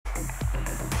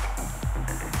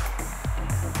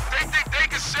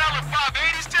take a cell in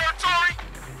 580's territory?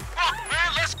 Fuck,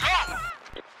 man, let's go!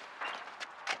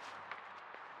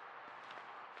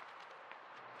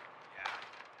 Yeah.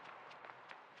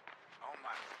 Oh,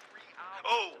 my 3 hours.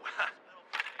 Oh!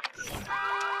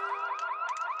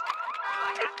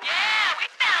 Yeah, we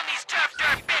found these turf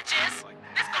dirt bitches!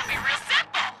 This gonna be real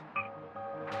simple!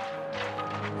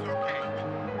 It's okay.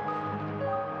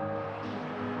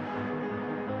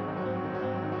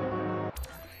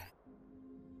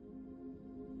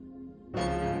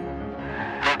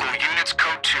 Local units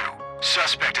code 2.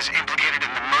 Suspect is implicated in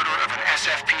the murder of an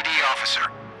SFPD officer.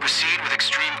 Proceed with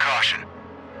extreme caution.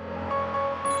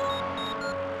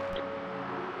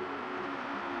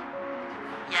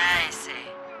 Yeah, I see.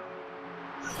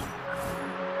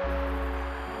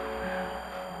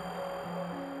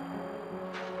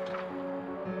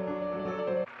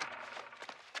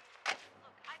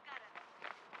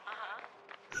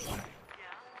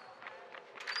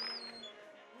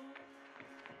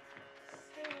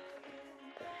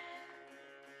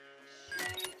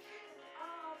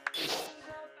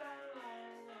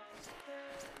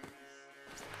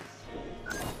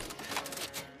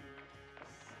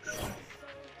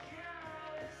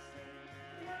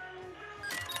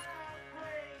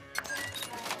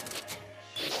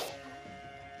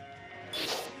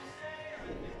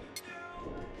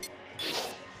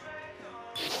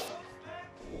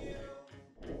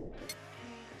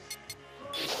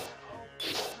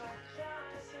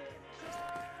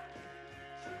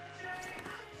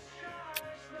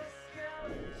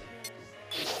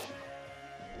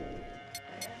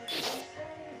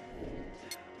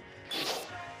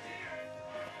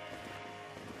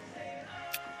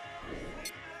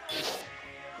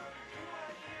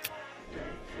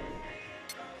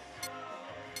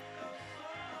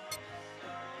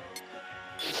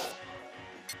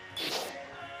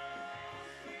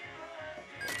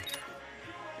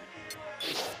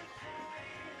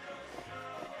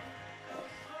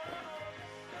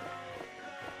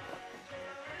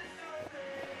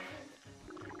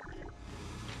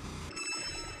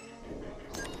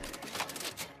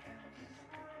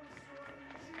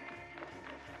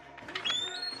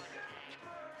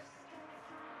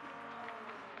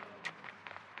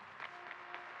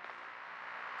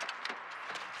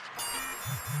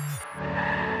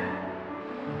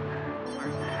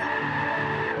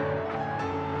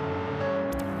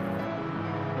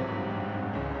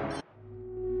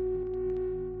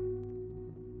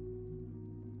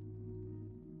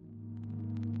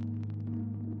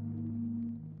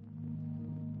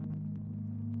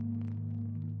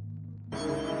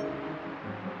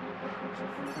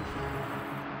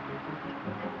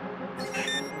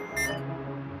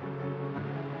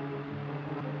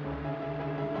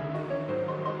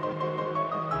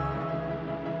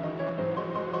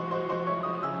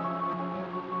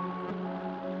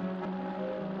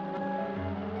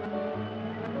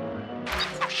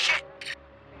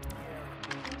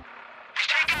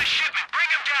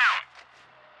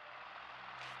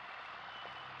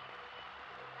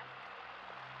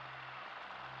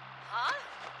 Huh?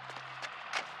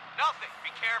 Nothing.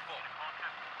 Be careful.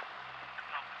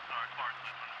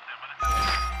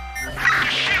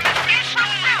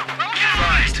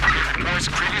 Advised. Moore's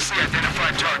previously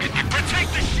identified target.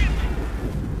 Protect the ship!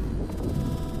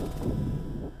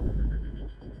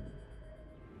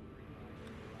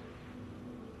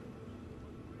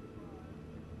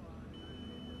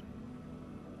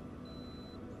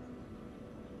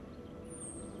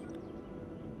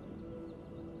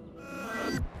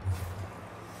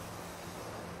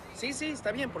 Sí, sí,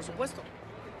 está bien, por supuesto.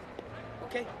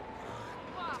 Ok.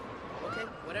 Ok,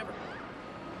 whatever.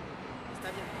 Está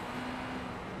bien.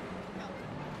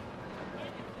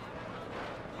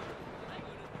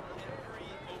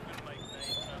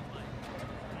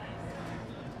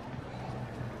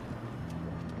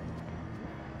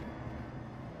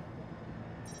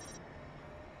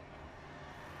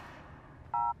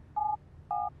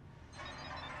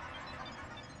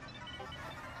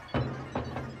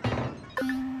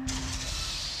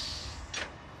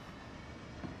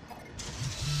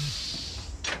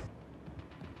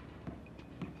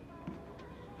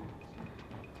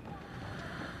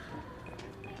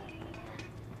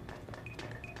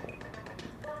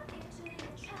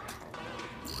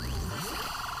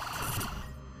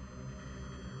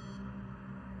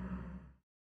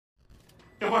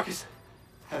 Yo, Marcus,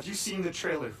 have you seen the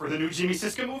trailer for the new Jimmy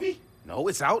Siska movie? No,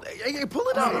 it's out. Hey, pull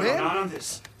it No, out, no, man. no, not on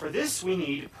this. For this, we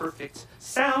need perfect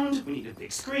sound, we need a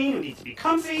big screen, we need to be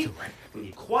comfy, we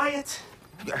need quiet.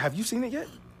 Have you seen it yet?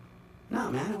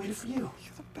 No, man, I waited for you.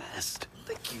 You're the best.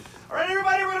 Thank you. All right,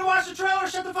 everybody, we're gonna watch the trailer.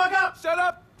 Shut the fuck up! Shut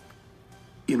up!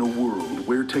 In a world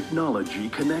where technology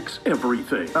connects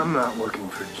everything, I'm not looking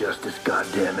for justice,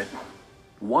 goddammit.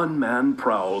 one man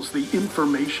prowls the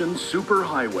information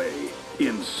superhighway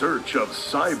in search of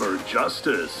cyber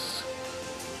justice.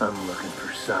 I'm looking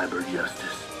for cyber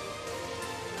justice.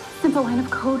 Simple line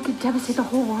of code could devastate the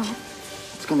whole world.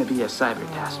 It's gonna be a cyber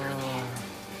catastrophe.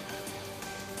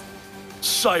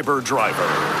 Cyber Driver.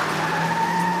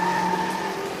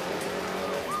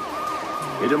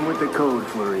 Hit him with the code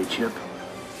flurry, Chip.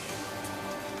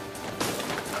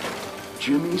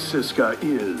 Jimmy Siska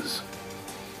is...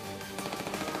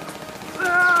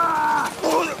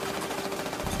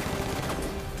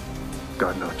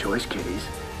 Got no choice, kiddies.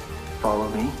 Follow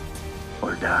me,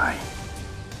 or die.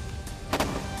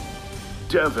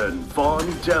 Devin Von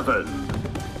Devin.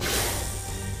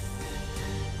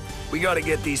 We gotta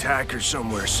get these hackers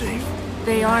somewhere safe.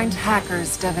 They aren't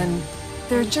hackers, Devin.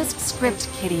 They're just script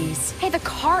kiddies. Hey, the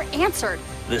car answered.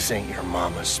 This ain't your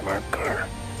mama's smart car.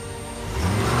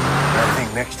 I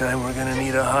think next time we're gonna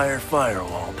need a higher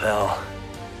firewall, pal.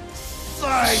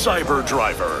 Cyber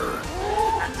Driver.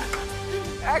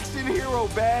 Action hero,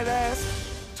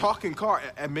 badass. Talking car,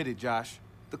 admit it, Josh.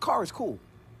 The car is cool.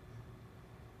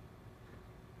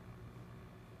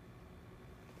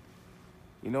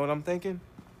 You know what I'm thinking?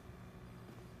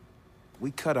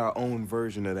 We cut our own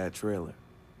version of that trailer.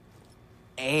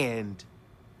 And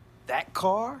that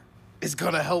car is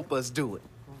gonna help us do it.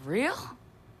 Real?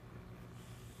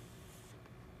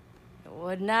 It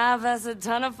wouldn't have us a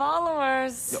ton of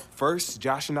followers. Yo, first,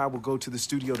 Josh and I will go to the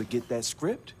studio to get that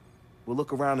script. We'll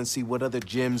look around and see what other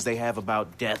gems they have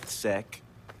about DeathSec,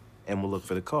 and we'll look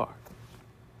for the car.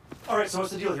 All right, so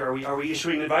what's the deal here? Are we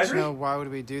issuing an advisory? No, why would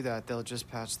we do that? They'll just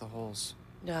patch the holes.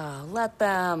 Let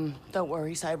them. Don't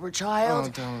worry, cyber child. Oh,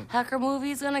 don't. Hacker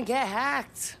movie's gonna get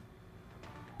hacked.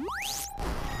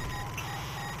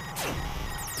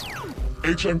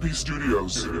 HMP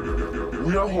Studios.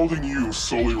 We are holding you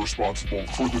solely responsible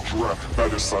for the dreck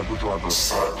that is Cyber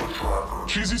Driver.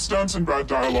 Cheesy stunts and bad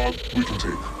dialogue, we can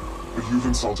take. But you've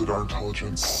insulted our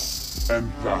intelligence,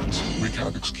 and that we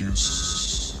can't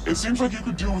excuse. It seems like you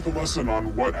could do with a lesson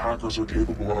on what hackers are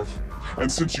capable of.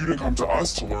 And since you didn't come to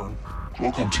us to learn,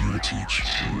 we'll come to you to teach.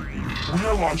 We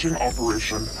are launching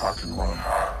Operation Hack and Run.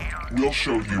 We'll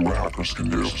show you what hackers can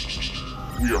do.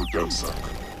 We are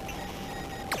DeadSec.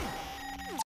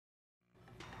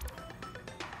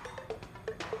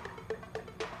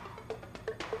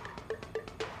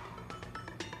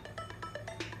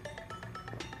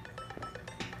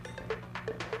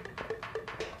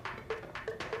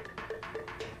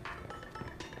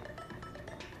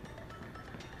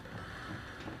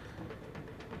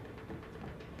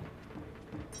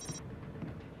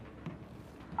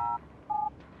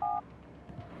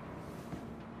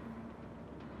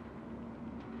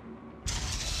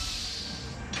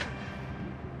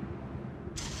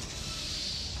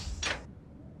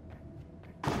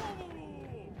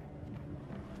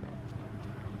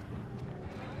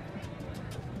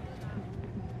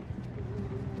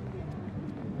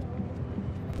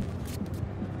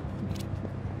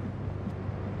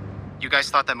 You guys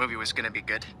thought that movie was gonna be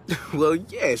good? Well,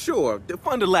 yeah, sure. They're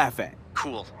fun to laugh at.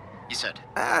 Cool, you said.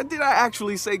 Did I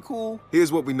actually say cool?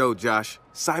 Here's what we know, Josh.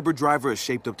 Cyber Driver is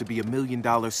shaped up to be $1 million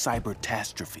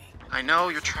cyber-tastrophe. I know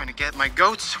you're trying to get my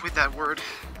goats with that word.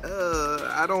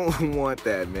 I don't want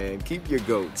that, man. Keep your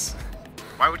goats.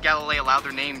 Why would Galilei allow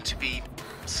their name to be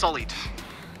sullied?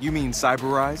 You mean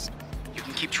cyberized? You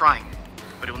can keep trying,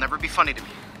 but it will never be funny to me.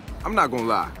 I'm not gonna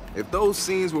lie. If those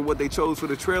scenes were what they chose for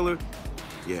the trailer,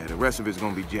 yeah, the rest of it's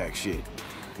gonna be jack shit.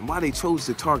 And why they chose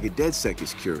to target DeadSec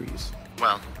is curious.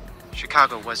 Well,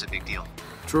 Chicago was a big deal.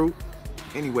 True.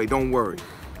 Anyway, don't worry.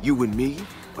 You and me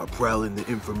are prowling the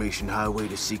information highway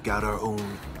to seek out our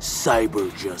own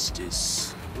cyber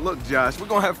justice. Look, Josh, we're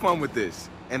gonna have fun with this.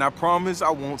 And I promise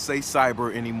I won't say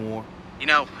cyber anymore. You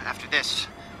know, after this,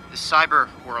 the cyber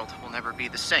world will never be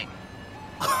the same.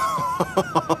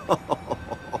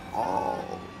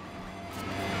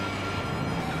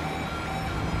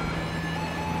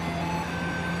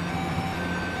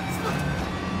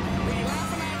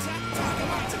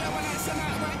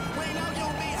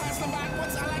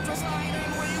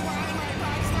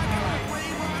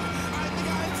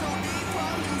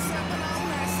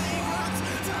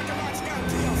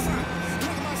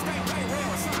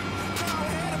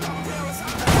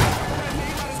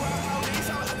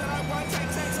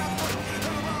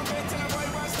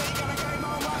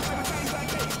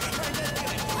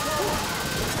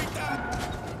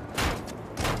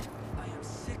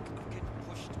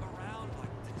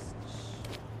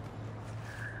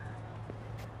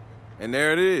 And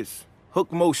there it is,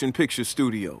 Hook Motion Picture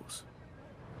Studios.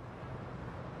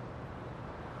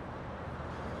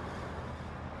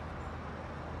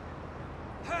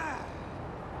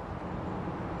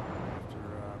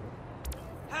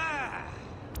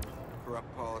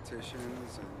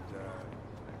 politicians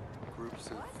and groups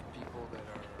of people that are.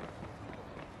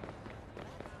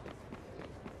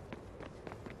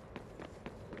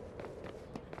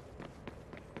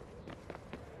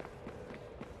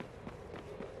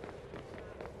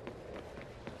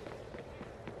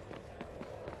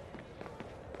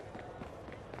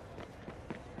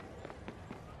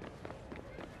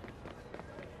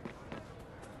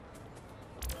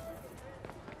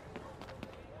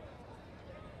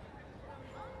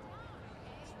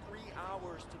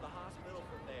 Hours to the hospital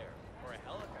from there, or a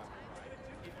helicopter ride,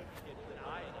 if you can get good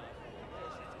eye enough.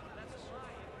 That's a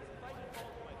sign. If I can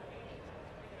fall to my knees,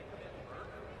 I commit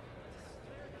murder.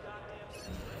 It's goddamn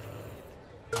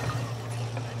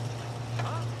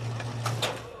huh?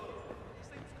 These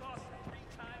things cost 3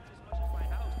 times as much as my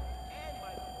house and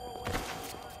my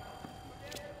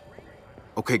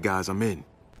 401k. Okay, guys, I'm in.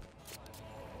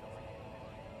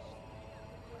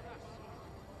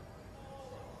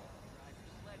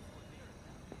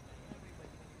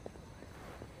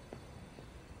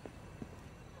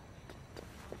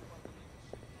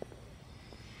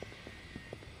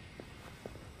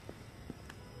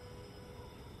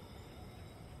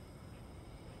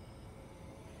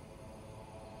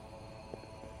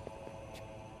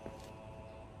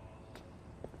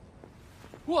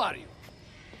 Who are you?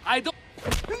 I don't...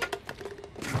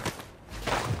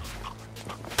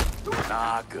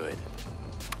 Nah, good.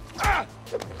 Ah!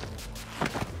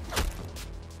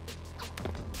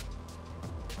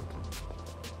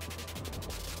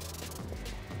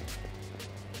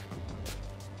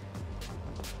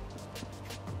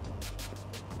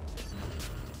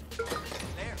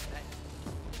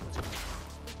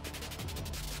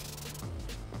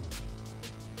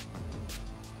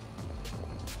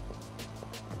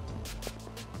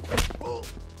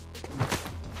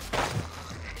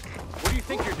 What do you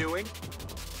think you're doing?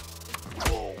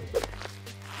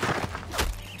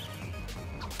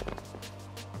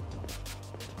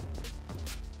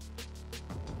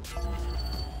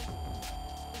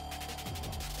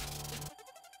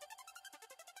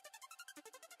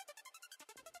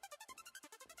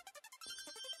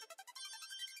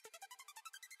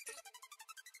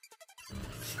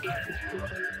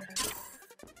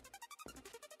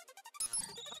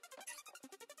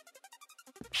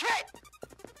 Shit!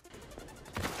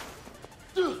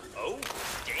 Oh,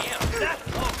 damn!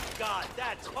 Oh, God,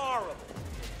 that's horrible!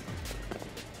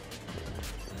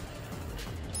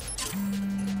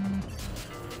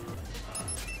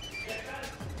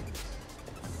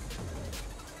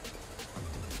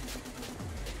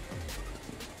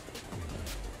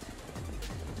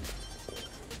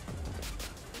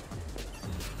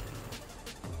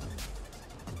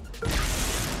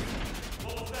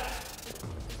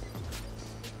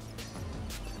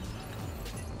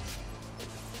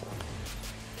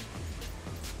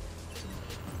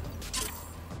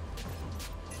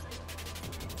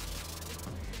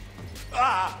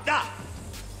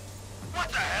 What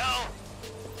the hell?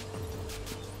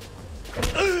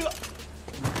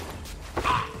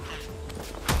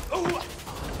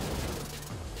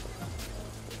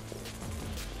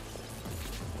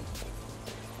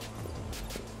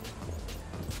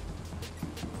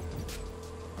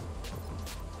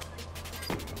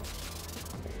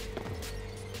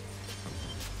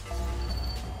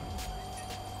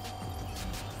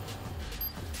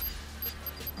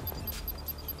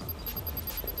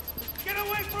 Get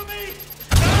away from me!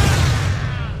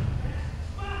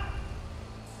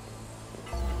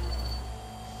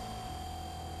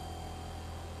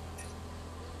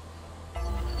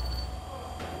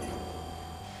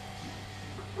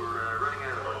 We're running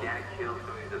out of organic kills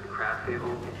coming to the craft table.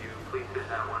 Could you please sit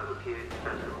down one of the PAs and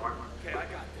fetch some more? Okay, I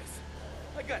got this.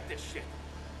 I got this shit.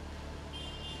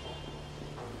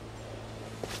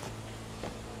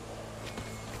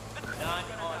 Not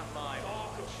on my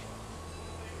watch.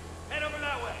 Head over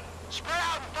that way. Spread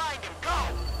out and find him. Go!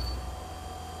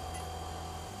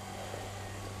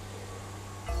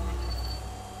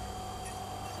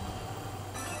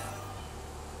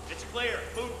 It's clear.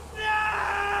 Move.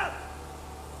 Ah!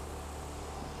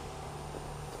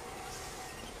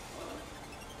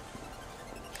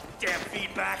 Damn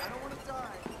feedback. I don't want to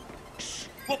die. Shh.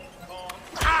 Whoop.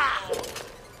 Ah!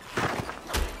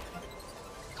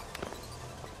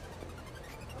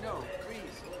 No,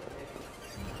 please.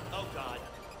 Oh, God.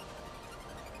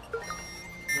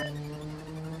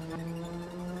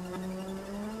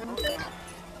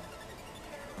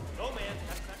 Oh, man.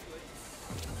 That's not good.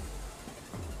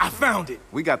 I found it!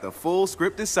 We got the full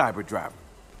scripted cyber driver.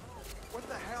 What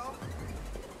the hell?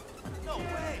 No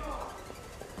way.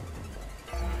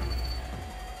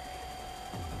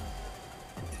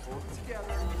 Hold it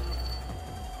together.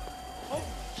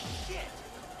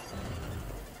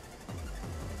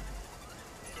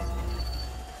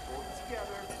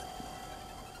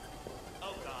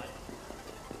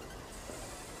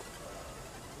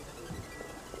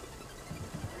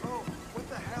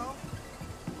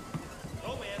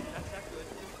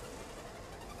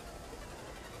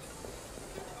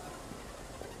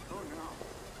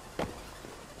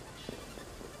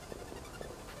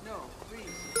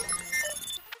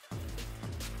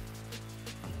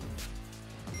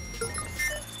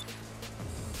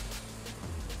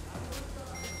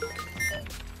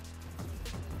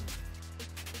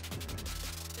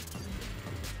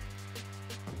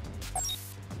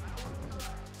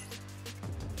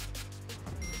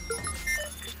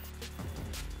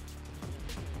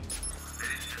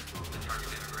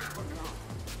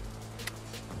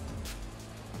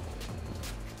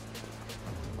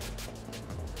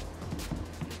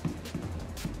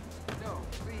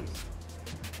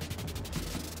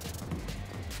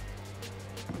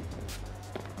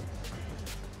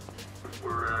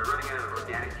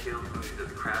 kill smoothies at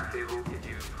the craft table. Could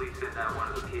you please send out one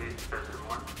of the PAs to Preston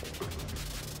 1?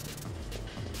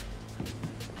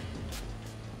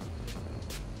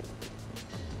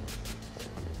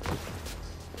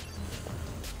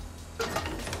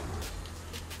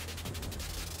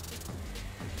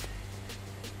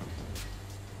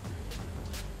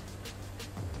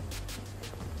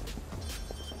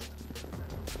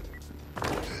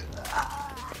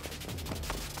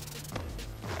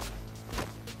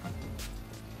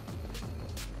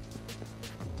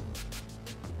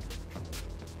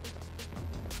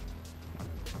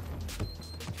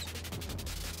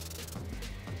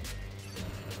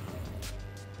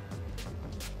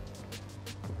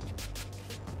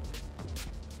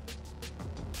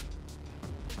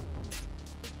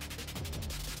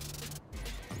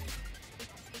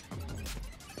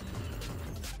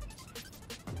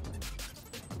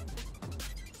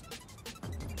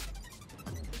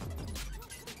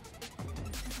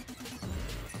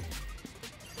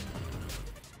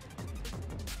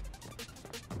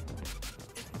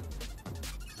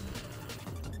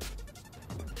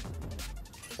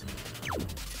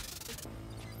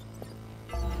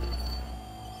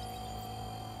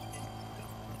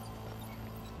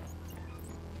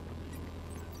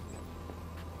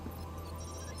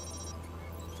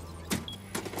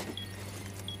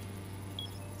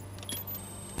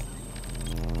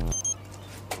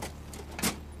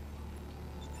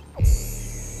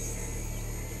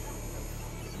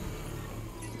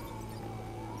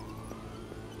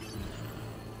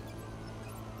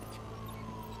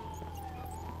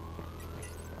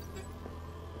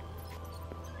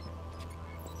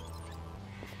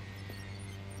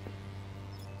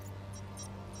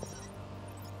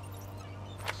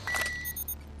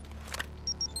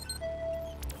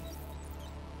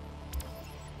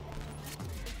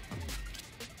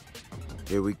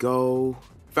 Here we go.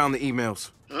 Found the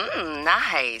emails.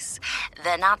 Nice.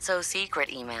 The not-so-secret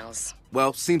emails.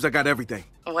 Well, seems I got everything.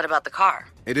 What about the car?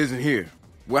 It isn't here.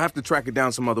 We'll have to track it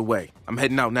down some other way. I'm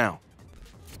heading out now.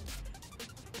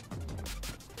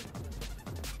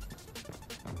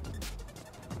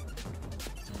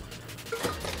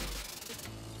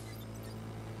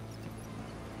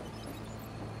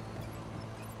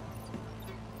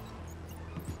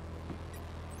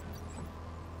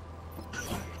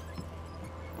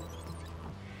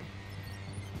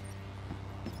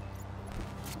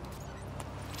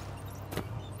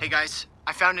 Hey guys,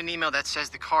 I found an email that says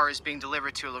the car is being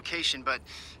delivered to a location, but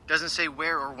doesn't say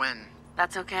where or when.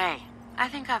 That's okay. I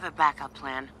think I have a backup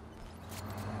plan.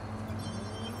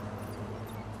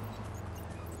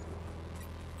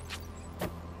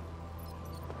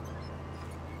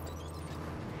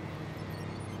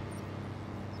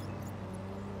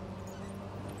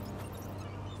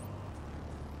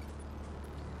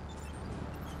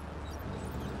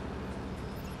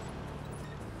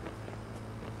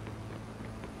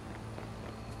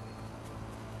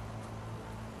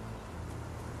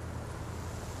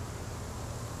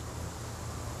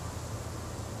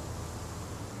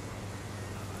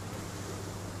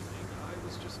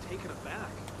 Just taken aback.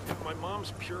 My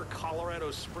mom's pure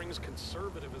Colorado Springs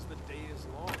conservative as the day is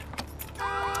long.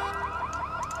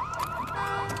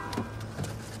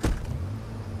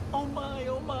 Oh my,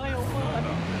 oh my, oh my.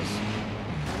 About this.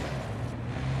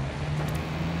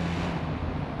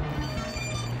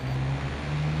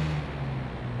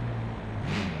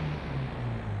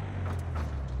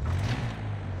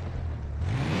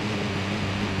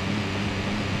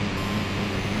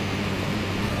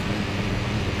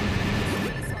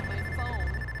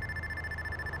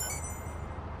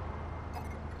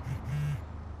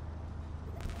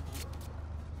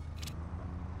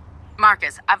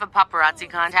 Marcus, I have a paparazzi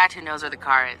contact who knows where the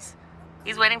car is.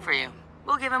 He's waiting for you.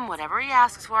 We'll give him whatever he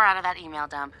asks for out of that email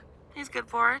dump. He's good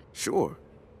for it. Sure.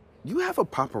 You have a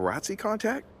paparazzi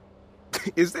contact?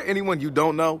 Is there anyone you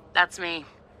don't know? That's me.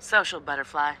 Social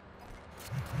butterfly.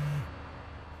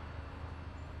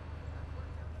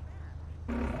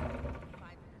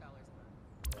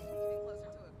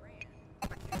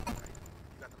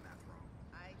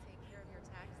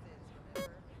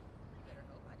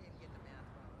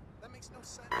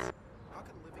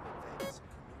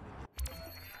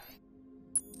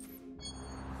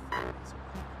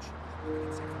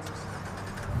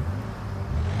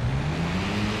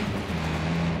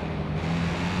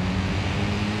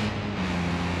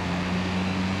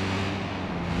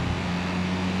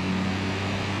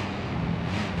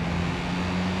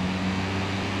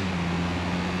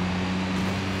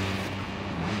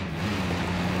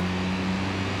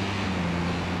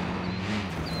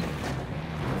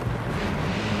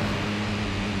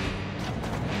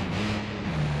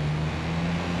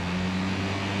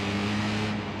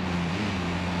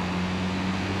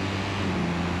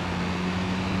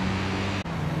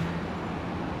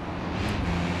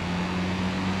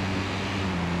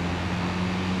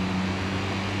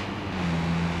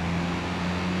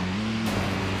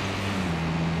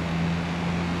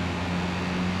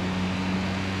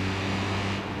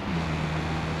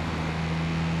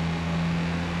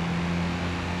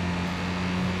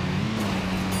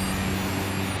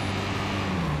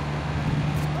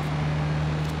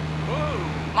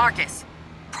 Marcus,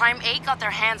 Prime 8 got their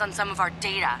hands on some of our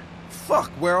data. Fuck,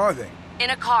 where are they?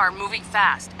 In a car, moving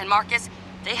fast. And Marcus,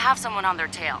 they have someone on their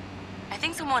tail. I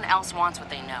think someone else wants what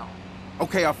they know.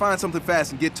 Okay, I'll find something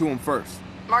fast and get to them first.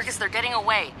 Marcus, they're getting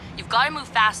away. You've got to move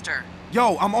faster.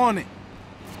 Yo, I'm on it.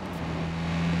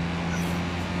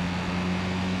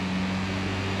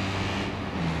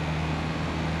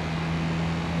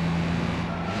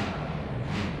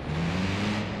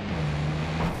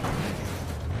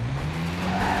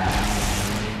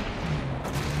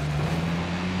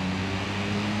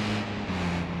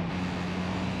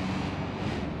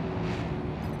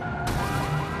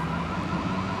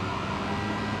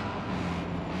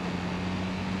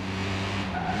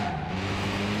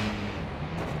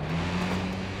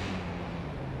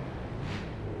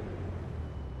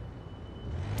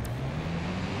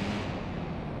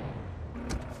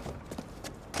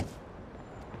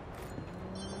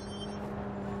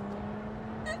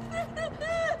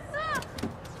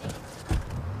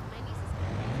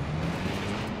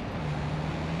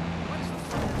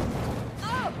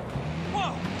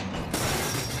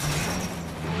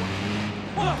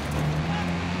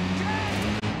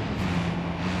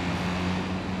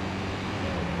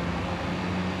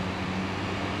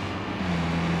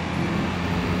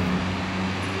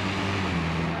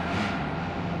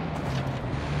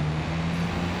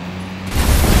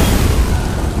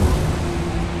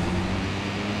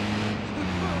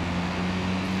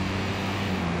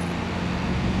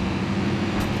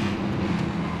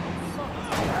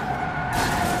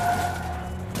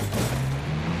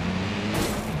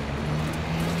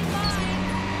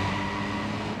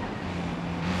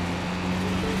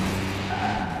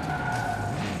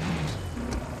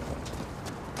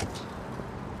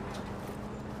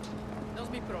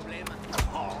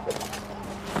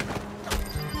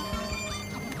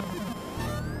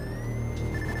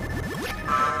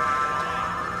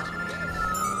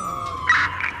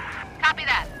 Copy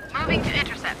that. Moving to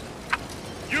intercept.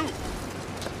 You!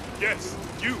 Yes,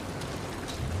 you!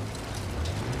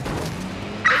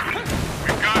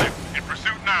 We've got him. In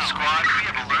pursuit now. Squad, we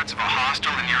have alerts of a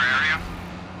hostile in your area.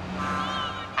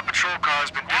 A patrol car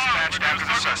has been dispatched after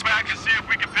the suspect. Back and see if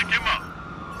we can pick him up.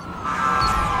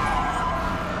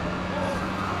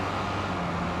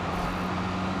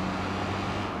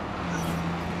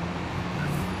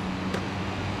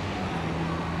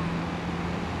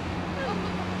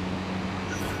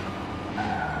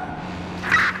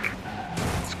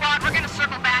 Squad, we're gonna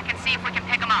circle back and see if we can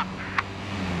pick him up.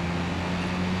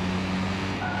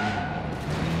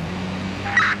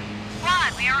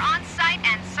 Squad, we are on site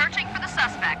and searching for the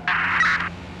suspect.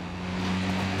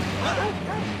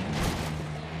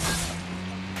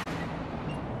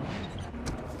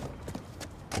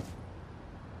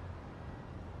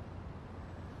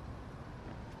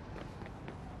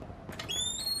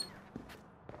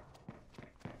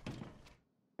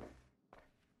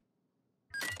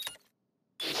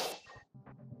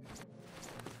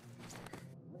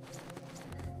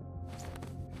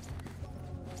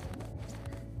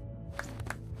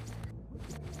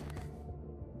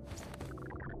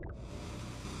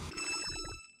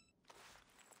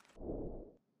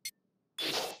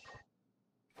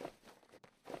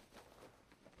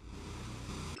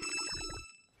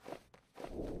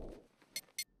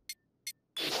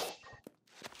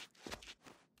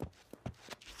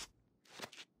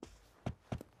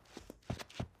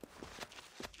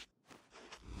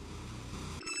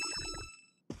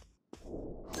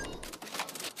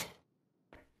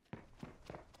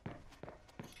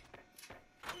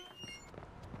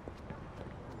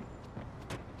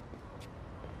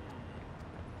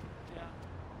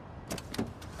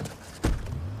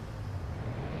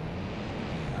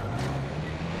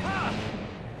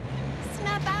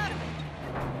 Snap out of it.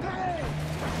 Hey!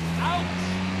 Ouch!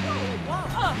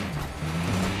 Oh,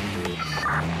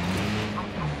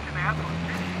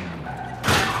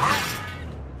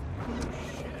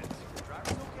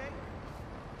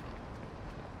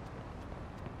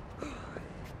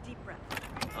 Deep breath.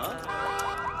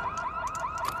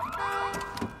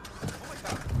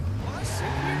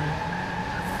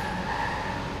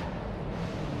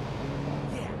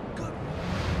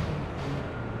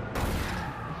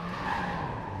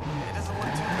 It doesn't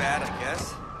look too bad, I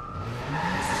guess.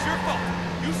 This is your fault.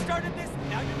 You started this,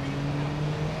 now you're being...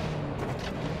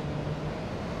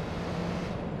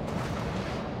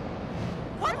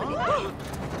 What?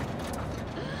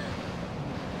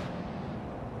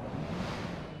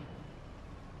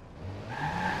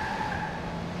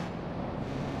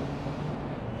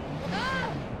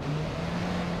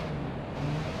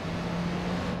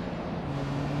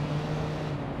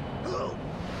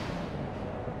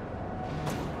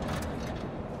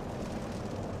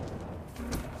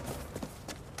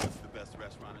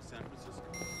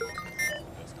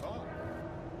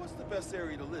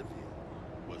 necessary to live here.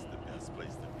 What's the best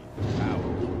place to meet the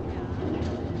power?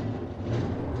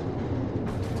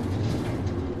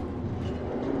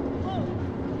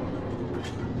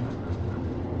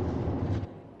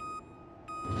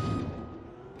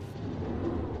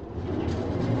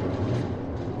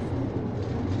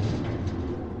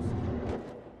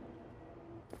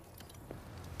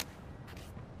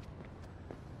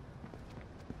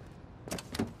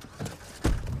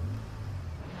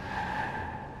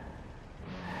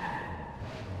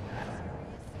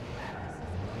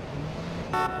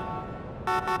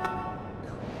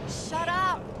 Shut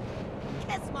up!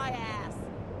 Kiss my ass!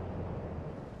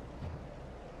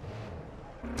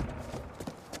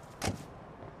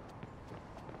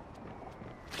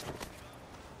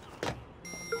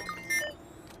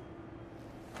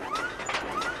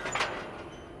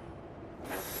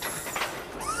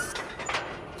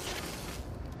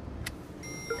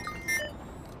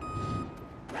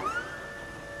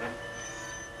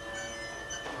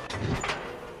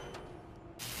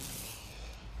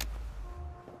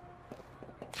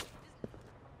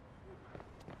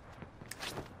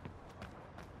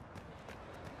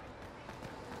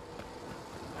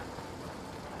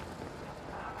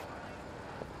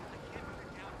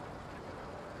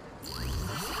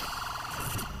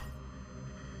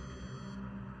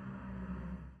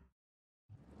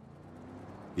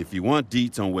 If you want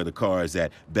deets on where the car is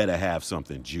at, better have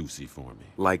something juicy for me.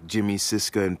 Like Jimmy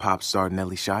Siska and pop star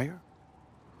Nellie Shire?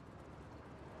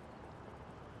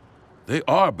 They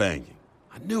are banging.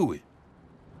 I knew it.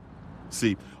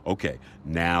 See, okay,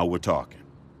 now we're talking.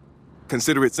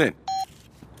 Consider it sent.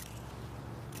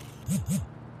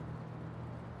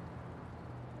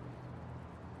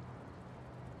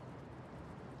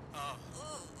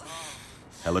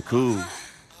 Hella cool.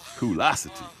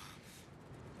 Coolosity.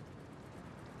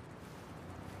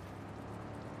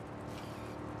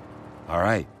 All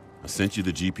right, I sent you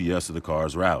the GPS of the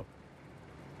car's route.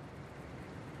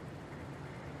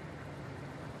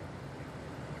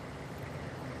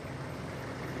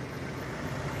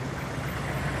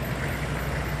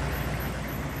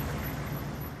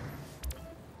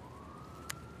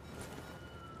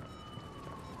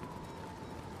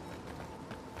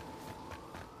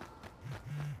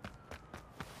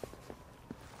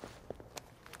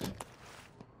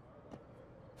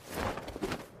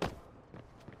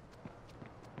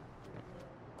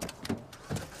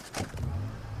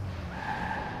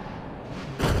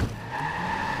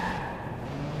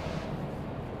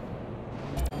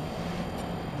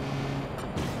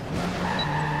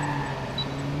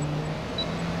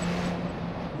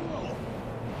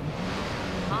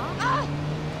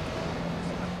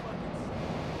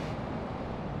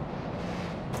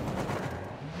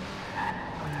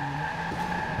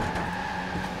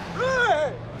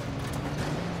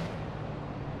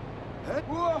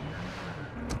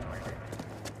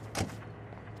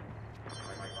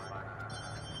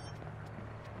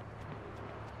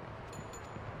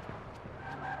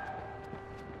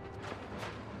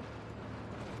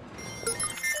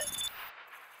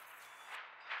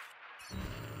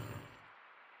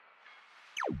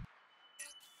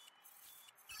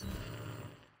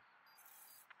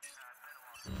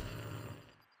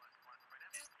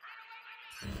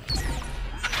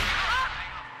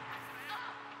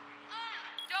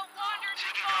 Don't wander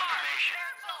too far!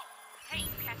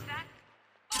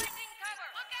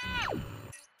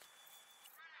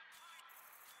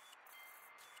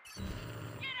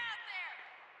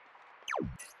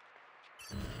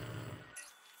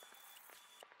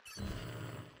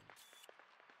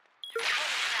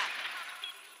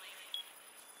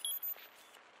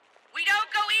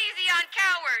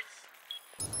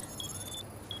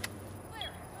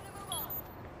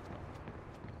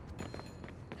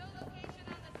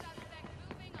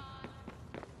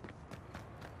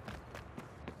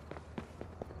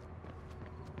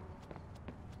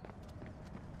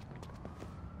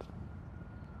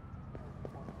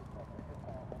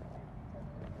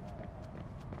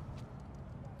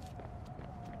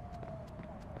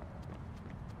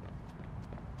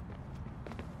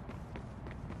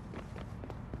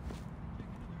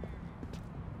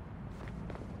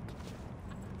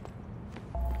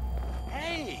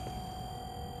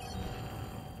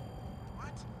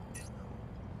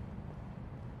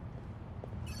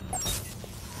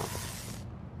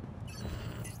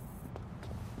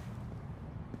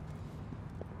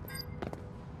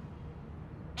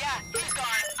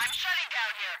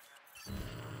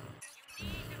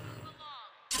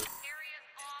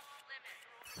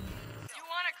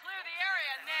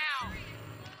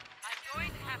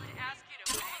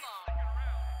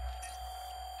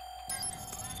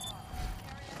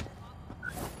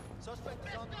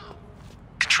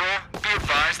 Control, be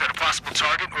advised that a possible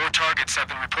target or targets have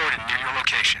been reported near your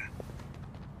location.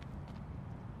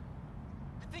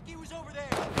 I think he was over there.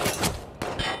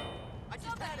 I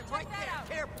just had him right there.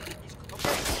 Careful.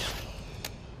 Okay.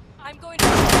 I'm going to...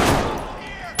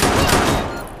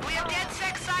 We have dead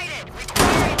six sighted.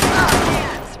 Require additional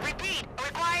hands. Repeat,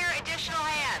 require additional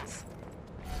hands.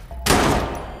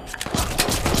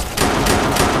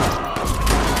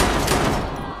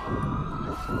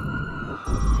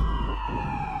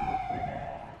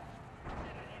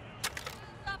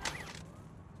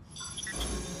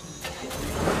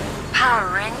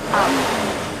 Powering up.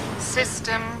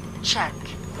 System check.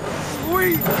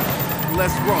 Sweet!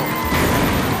 Let's roll.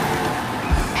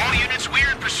 All units,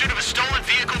 we're in pursuit of a stolen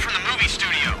vehicle from the movie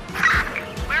studio.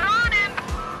 We're on him.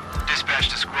 Dispatch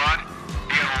to squad.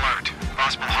 Be on alert.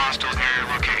 Possible hostiles near your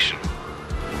location.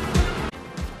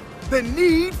 The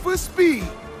need for speed.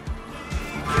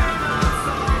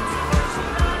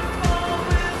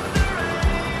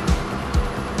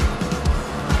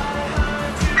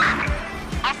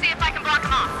 I'll see if I can block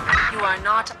him off. You are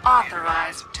not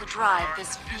authorized to drive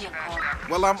this vehicle.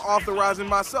 Well, I'm authorizing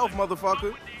myself,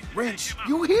 motherfucker. Wrench,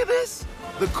 you hear this?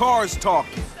 The car's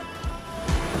talking.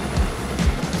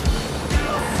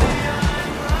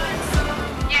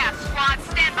 Yeah, squad,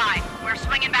 stand by. We're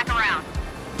swinging back around.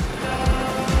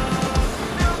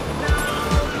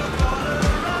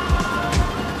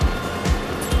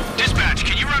 Dispatch,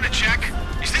 can you run a check?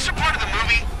 Is this a part of the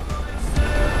movie?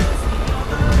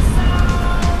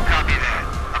 Copy that.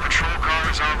 A patrol car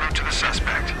is en route to the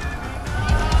suspect.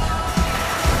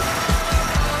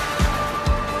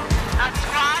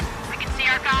 Squad, we can see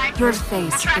our guy. Your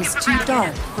face is too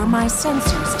dark for my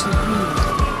sensors to read.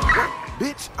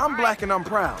 Bitch, I'm black and I'm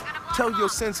proud. Tell your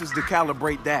sensors to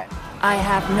calibrate that. I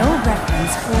have no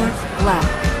reference for black.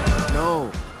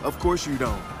 No, of course you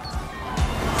don't.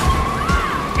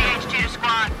 CH2 to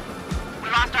squad. We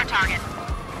lost our target.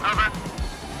 Over.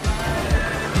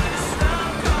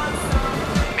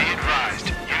 Be advised,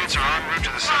 units are en route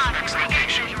to the suspect's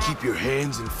location. Keep your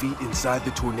hands and feet inside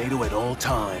the tornado at all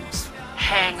times.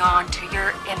 Hang on to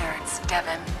your innards,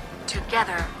 Devin.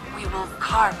 Together, we will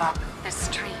carve up the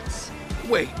streets.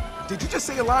 Wait, did you just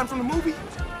say a line from the movie?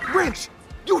 Wrench,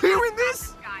 you hearing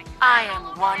this? I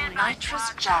am one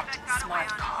nitrous-jacked smart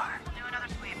car.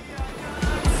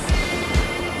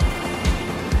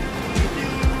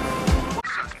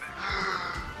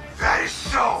 That is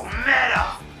so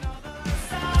meta!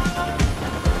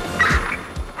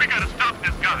 We gotta stop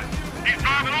this guy. He's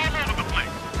driving all over the place.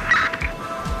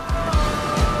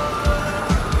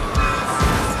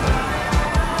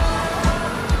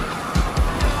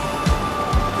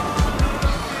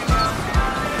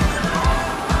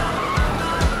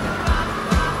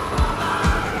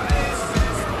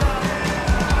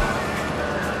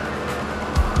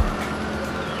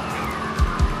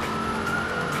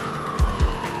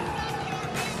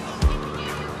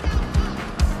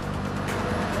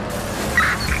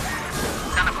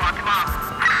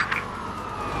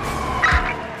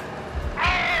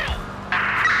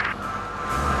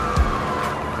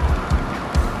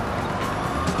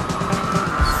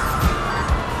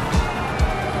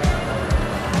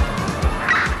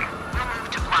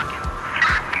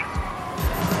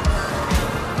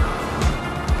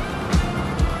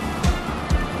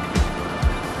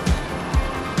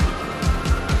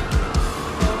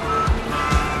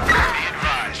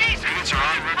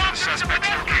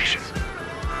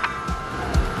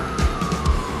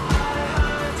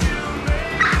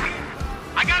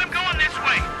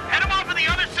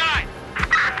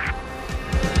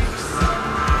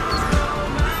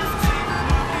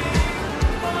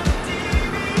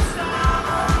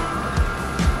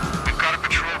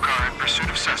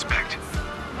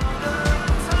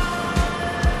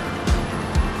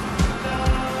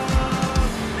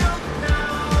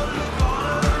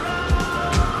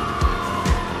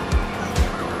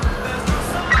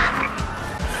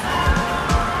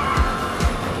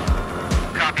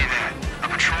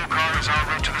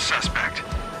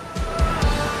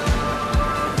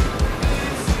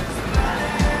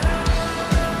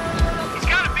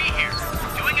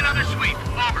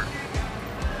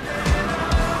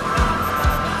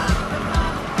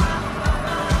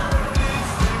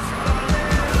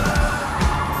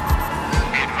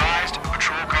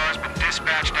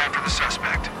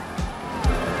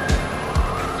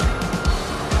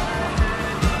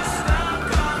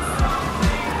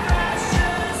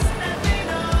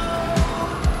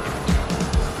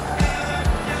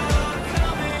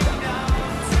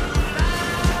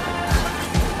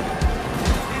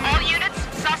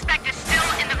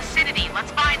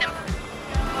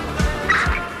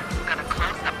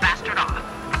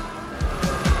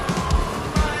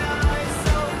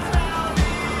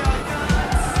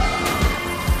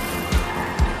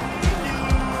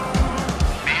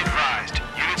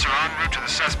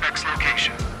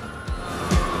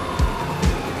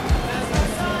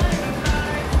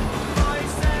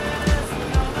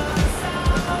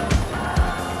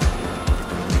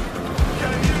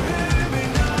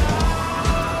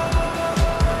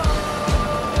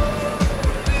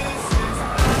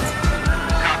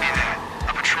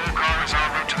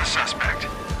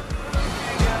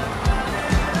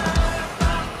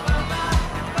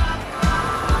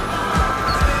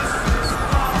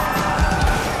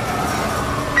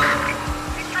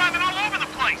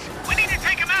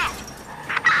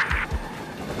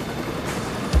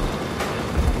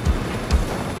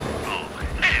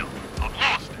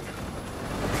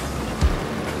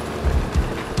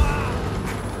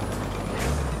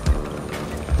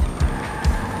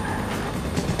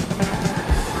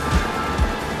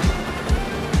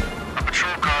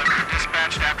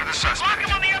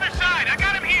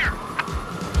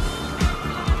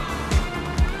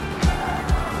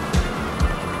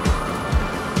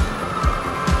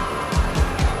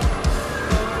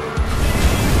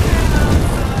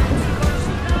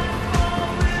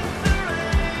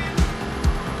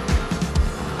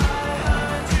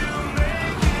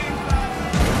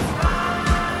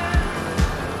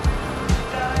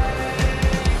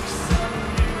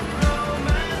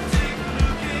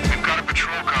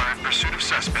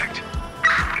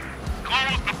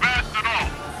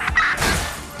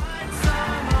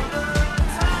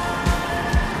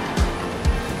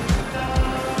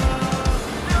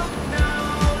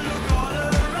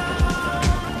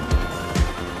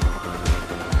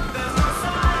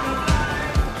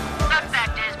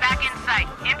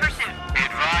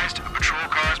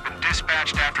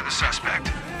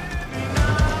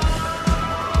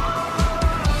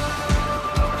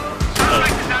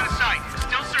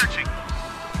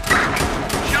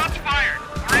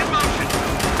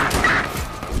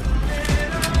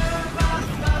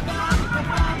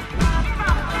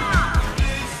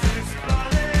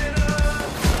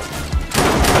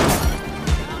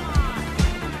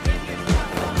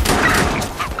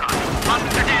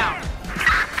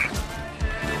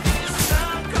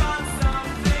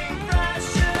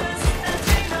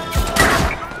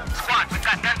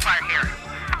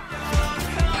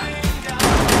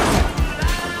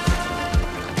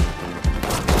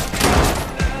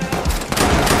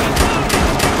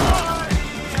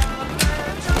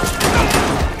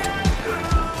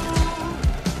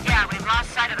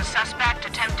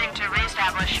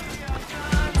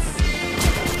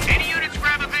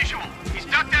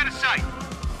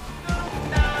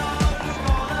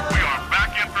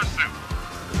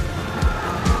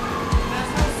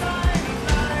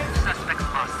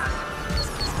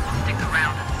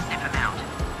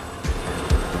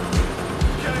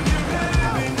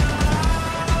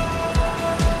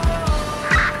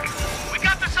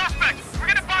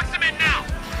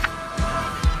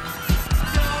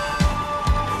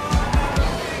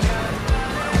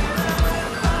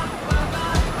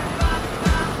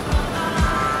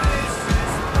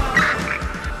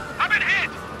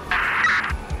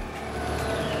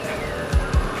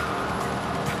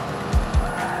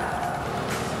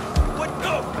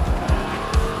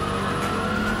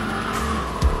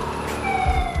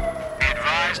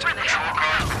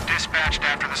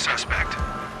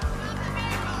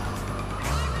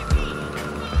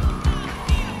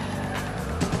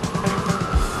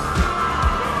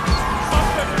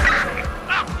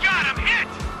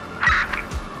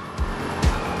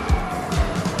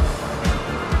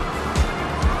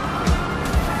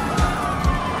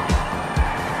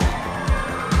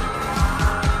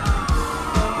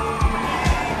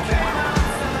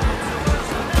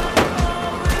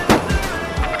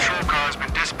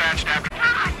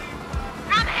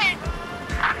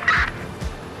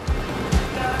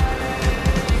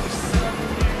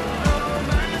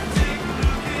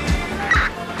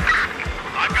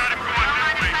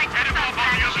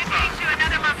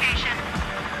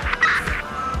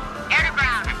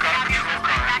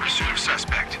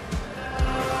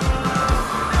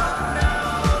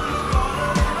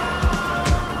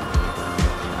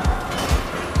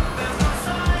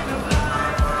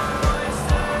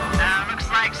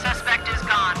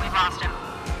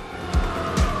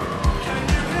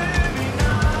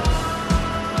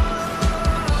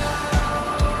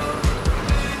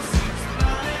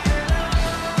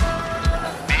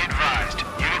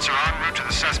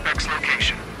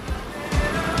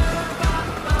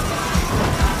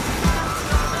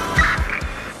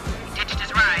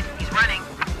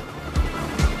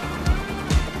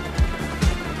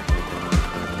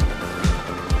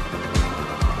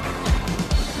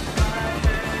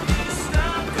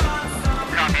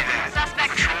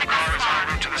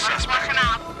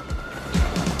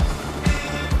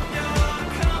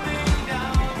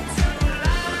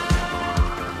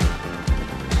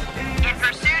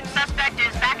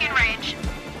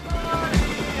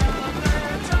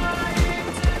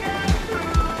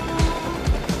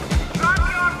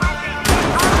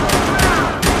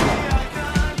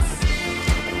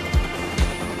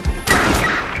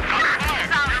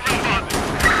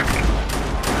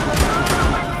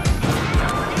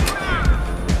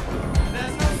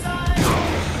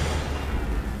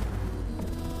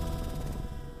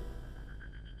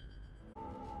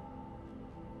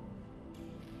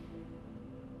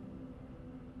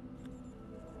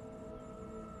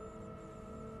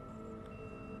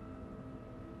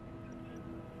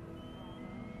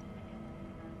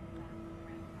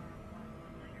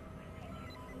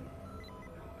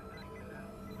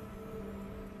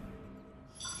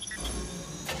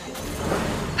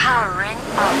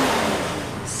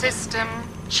 System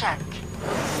check.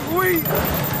 Sweet!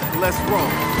 Let's roll.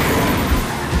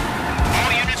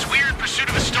 All units, we're in pursuit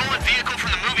of a stolen vehicle from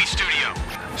the movie studio.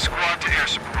 Squad to air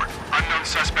support. Unknown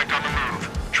suspect on the move.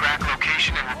 Track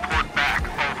location and report back.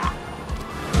 Over.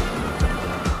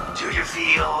 Do you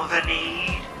feel the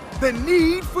need? The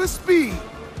need for speed.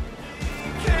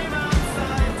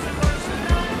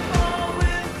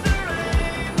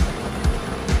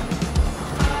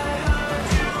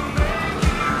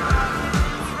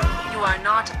 You are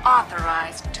not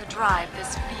authorized to drive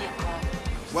this vehicle.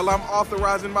 Well, I'm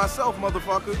authorizing myself,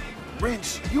 motherfucker.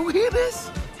 Wrench, you hear this?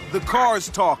 The car's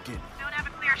talking. Don't have a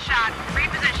clear shot.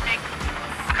 Repositioning.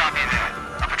 Copy that.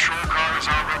 A patrol car is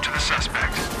en route to the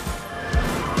suspect.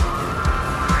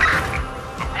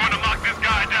 I'm going to lock this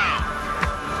guy down.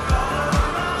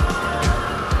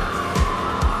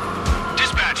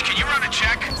 Dispatch, can you run a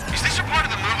check? Is this a part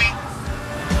of the movie?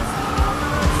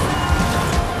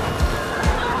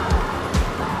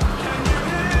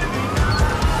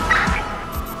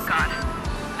 God.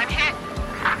 I'm hit.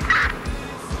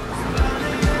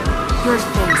 Your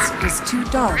face is too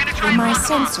dark for my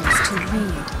sensors to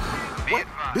read. What?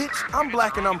 Bitch, I'm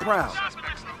black and I'm proud.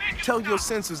 Tell your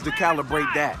sensors to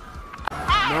calibrate that.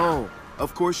 No,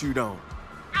 of course you don't.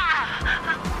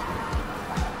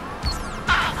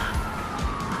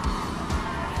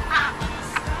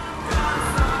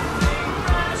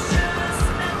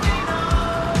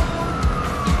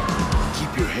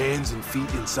 Keep your hands and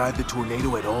feet inside the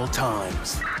tornado at all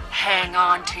times. Hang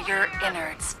on to your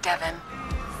innards, Devin.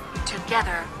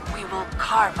 Together, we will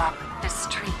carve up the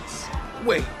streets.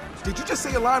 Wait, did you just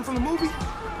say a line from the movie?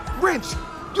 Wrench,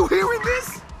 you hearing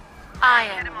this? I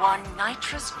am one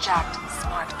nitrous-jacked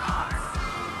smart car.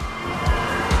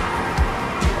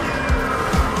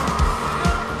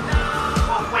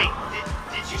 Oh, wait,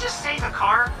 did you just say the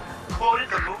car quoted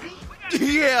the movie?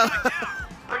 Yeah.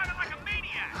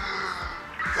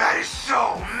 That is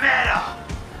so meta!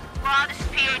 Well, this is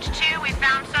PH2. We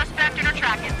found suspect and are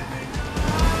tracking.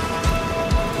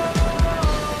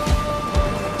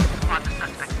 Squad, the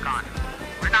suspect's gone.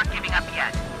 We're not giving up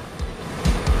yet.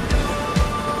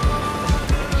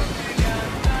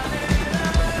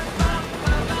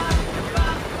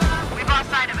 We've lost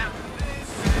sight of him.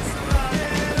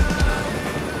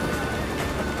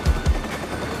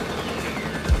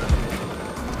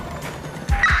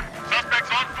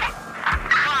 Suspect's on foot.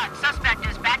 Squad, suspect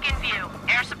is back in view.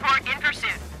 Air support in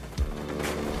pursuit.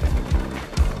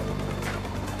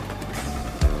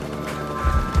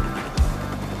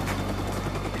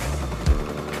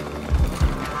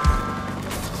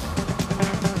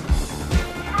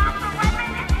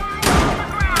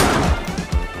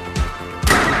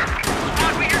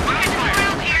 Squad, we're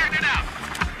around here. Get out.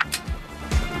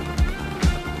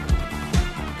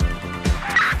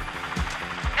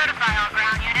 Notify all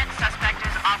ground units. Suspect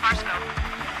is off our scope.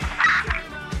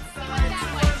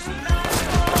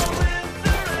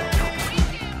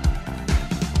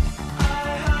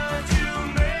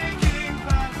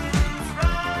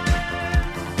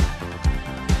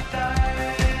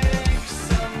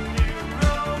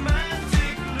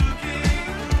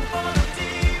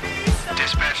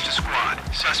 Dispatch to squad.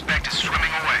 Suspect is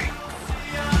swimming away.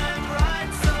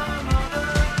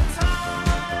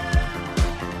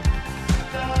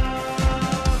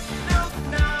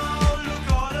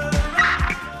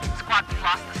 Squad, we've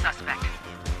lost the suspect.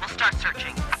 We'll start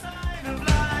searching.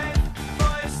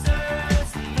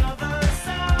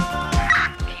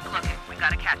 Keep looking. We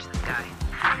gotta catch this guy.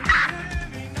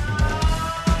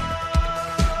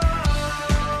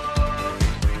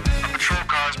 A patrol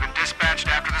car has been dispatched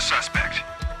after the suspect.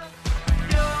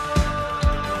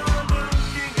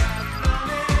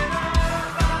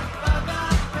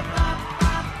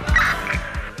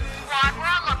 Squad, we're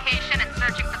on location and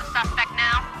searching for the suspect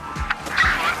now.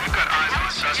 Squad, we've got eyes on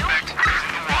the suspect. He's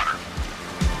in the water.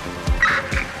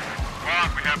 Squad,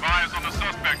 we have eyes on the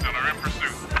suspect and are in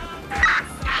pursuit.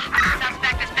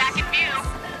 Suspect is back in view.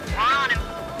 We're on him.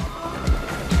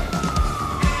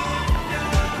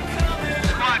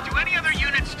 Squad, do any other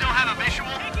units still have a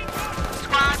visual?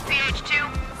 Squad, PH2.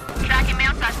 Tracking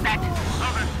male suspect.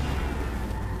 Over.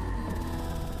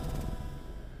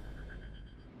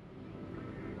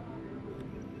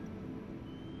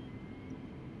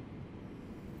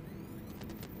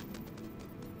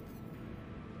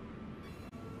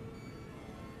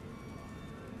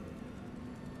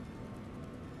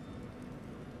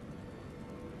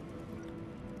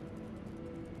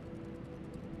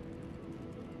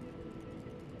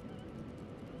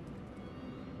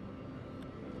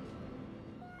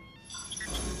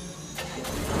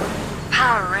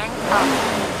 Powering up.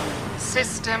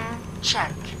 System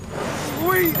check.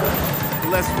 Sweet!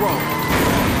 let's roll.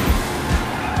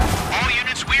 All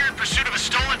units, we're in pursuit of a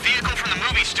stolen vehicle from the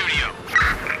movie studio.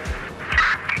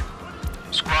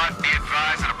 Squad, be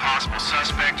advised that a possible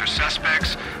suspect or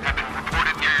suspects have been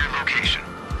reported near your location.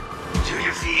 Do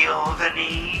you feel the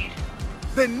need?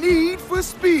 The need for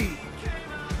speed.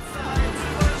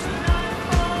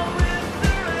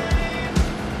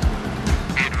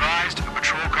 Be advised, a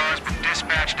patrol car has been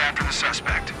dispatched after the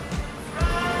suspect.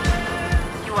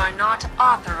 You are not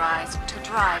authorized to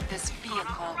drive this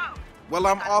vehicle. Well,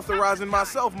 I'm authorizing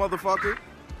myself, motherfucker.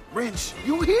 Wrench,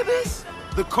 you hear this?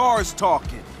 The car's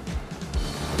talking.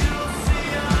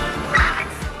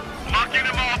 Locking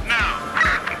him off now.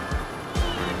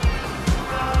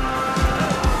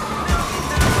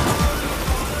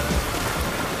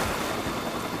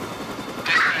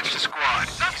 Dispatch to squad.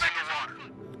 Suspect in the water.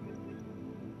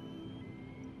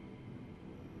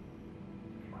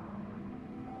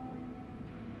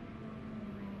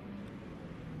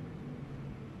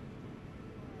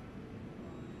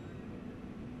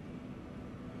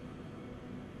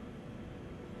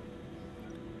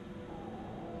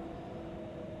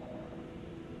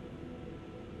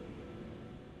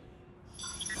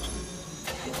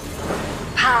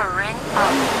 Powering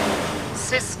up.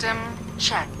 System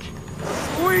check.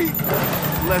 Sweet.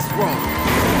 Let's roll.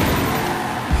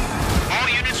 All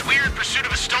units, we're in pursuit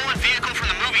of a stolen vehicle from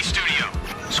the movie studio.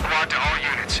 Squad to all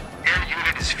units. Air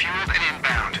unit is fueled and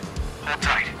inbound. Hold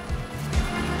tight.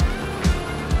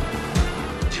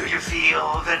 Do you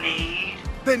feel the need?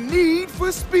 The need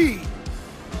for speed.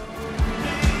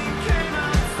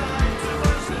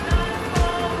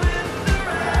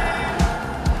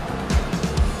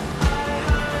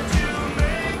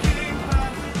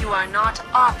 You are not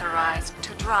authorized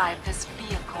to drive this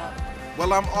vehicle.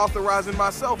 Well, I'm authorizing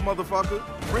myself, motherfucker.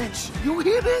 Wrench, you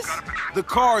hear this? The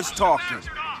car's talking.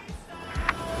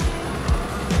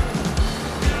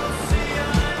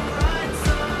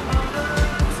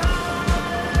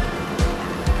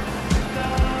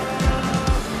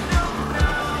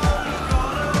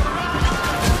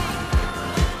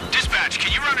 Dispatch,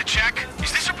 can you run a check?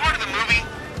 Is this a part of the movie?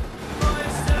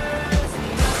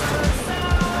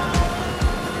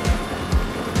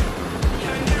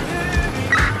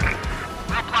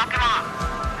 We'll block him off.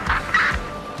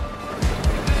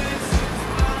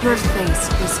 Your face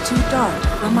is too dark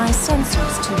for my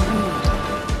sensors to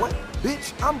read. What?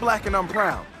 Bitch, I'm black and I'm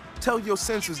proud. Tell your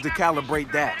sensors to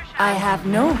calibrate that. I have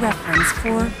no reference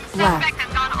for black.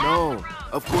 No,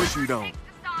 of course you don't.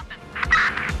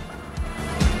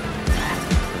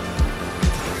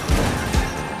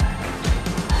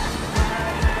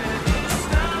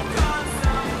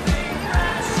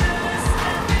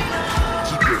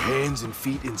 Keep your hands and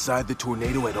feet inside the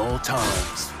tornado at all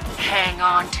times. Hang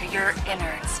on to your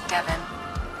innards, Devin.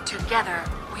 Together,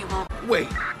 we will... Wait,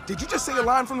 did you just say a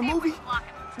line from the movie?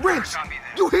 Wrench,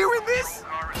 you hearing this?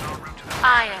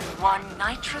 I am one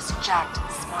nitrous-jacked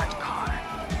smart car.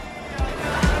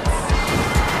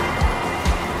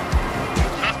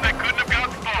 Suspect couldn't have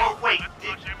gotten far. Oh, wait,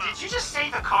 did you just say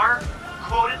the car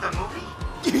quoted the movie?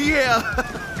 Yeah.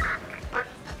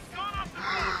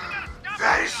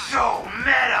 That is so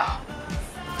meta!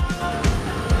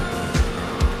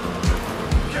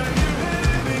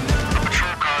 A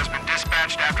patrol car has been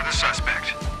dispatched after the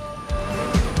suspect.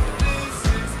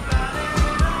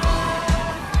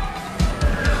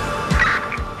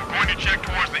 We're going to check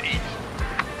towards the east.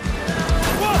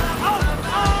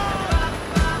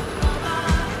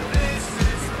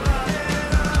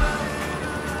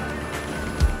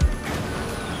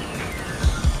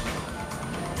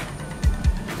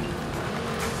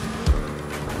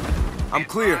 I'm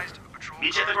clear.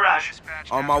 Meet you at the garage.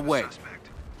 On my way.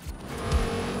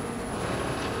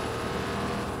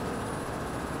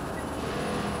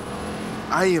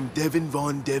 I am Devin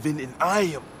Von Devin, and I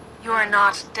am... You are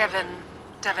not Devin.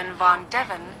 Devin Von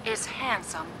Devin is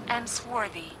handsome and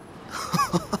swarthy.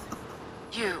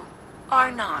 You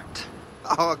are not.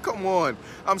 Oh, come on.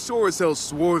 I'm sure as hell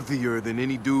swarthier than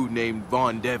any dude named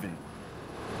Von Devin.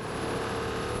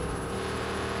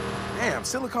 Damn,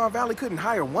 Silicon Valley couldn't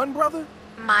hire one brother?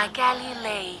 My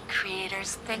Galilei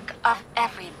creators think of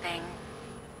everything.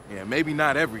 Yeah, maybe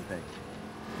not everything.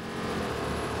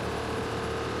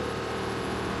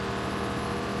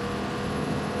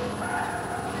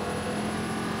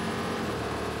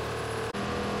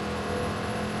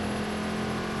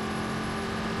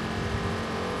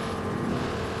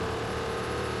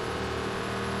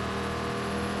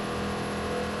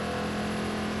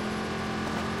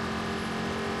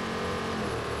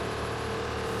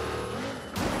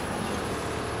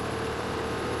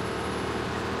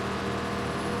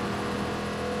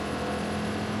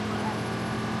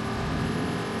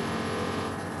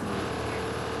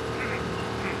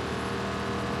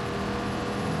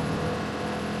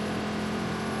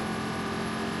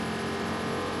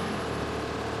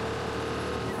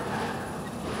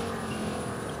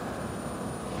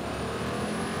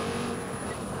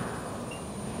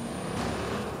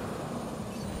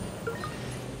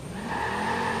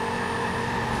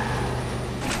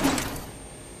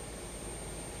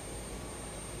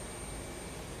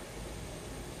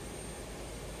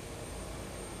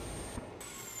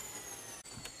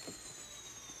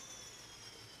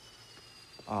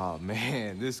 Oh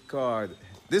man, this car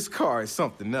is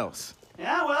something else.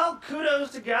 Yeah, well,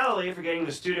 kudos to Galilee for getting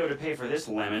the studio to pay for this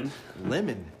lemon.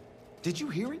 Lemon? Did you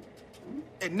hear it?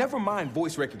 And never mind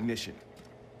voice recognition.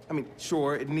 I mean,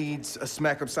 sure, it needs a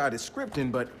smack-up-sided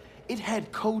scripting, but it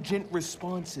had cogent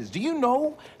responses. Do you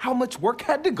know how much work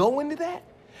had to go into that?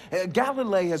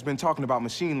 Galilee has been talking about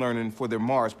machine learning for their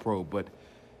Mars probe, but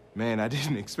man, I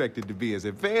didn't expect it to be as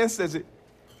advanced as it...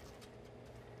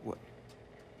 What?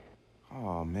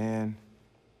 Oh, man.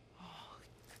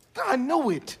 I know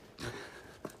it!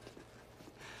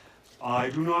 I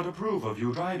do not approve of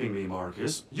you driving me,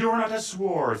 Marcus. You're not as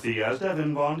swarthy as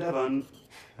Devin Von Devon.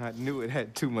 I knew it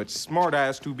had too much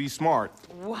smart-ass to be smart.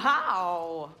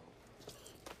 Wow.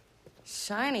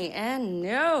 Shiny and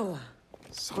new.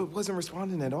 So it wasn't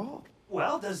responding at all?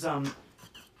 Well, does that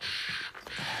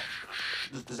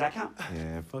count?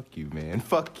 Yeah, fuck you, man.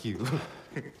 Fuck you.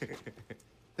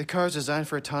 The car's designed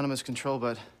for autonomous control,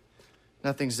 but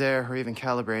nothing's there or even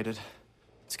calibrated.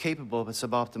 It's capable, but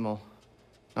suboptimal.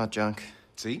 Not junk.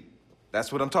 See? That's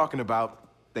what I'm talking about.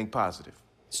 Think positive.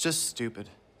 It's just stupid.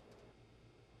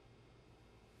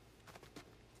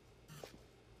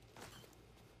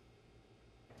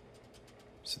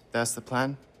 So that's the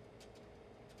plan?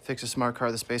 Fix a smart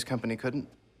car the space company couldn't?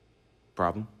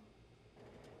 Problem?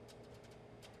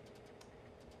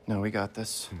 No, we got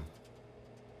this.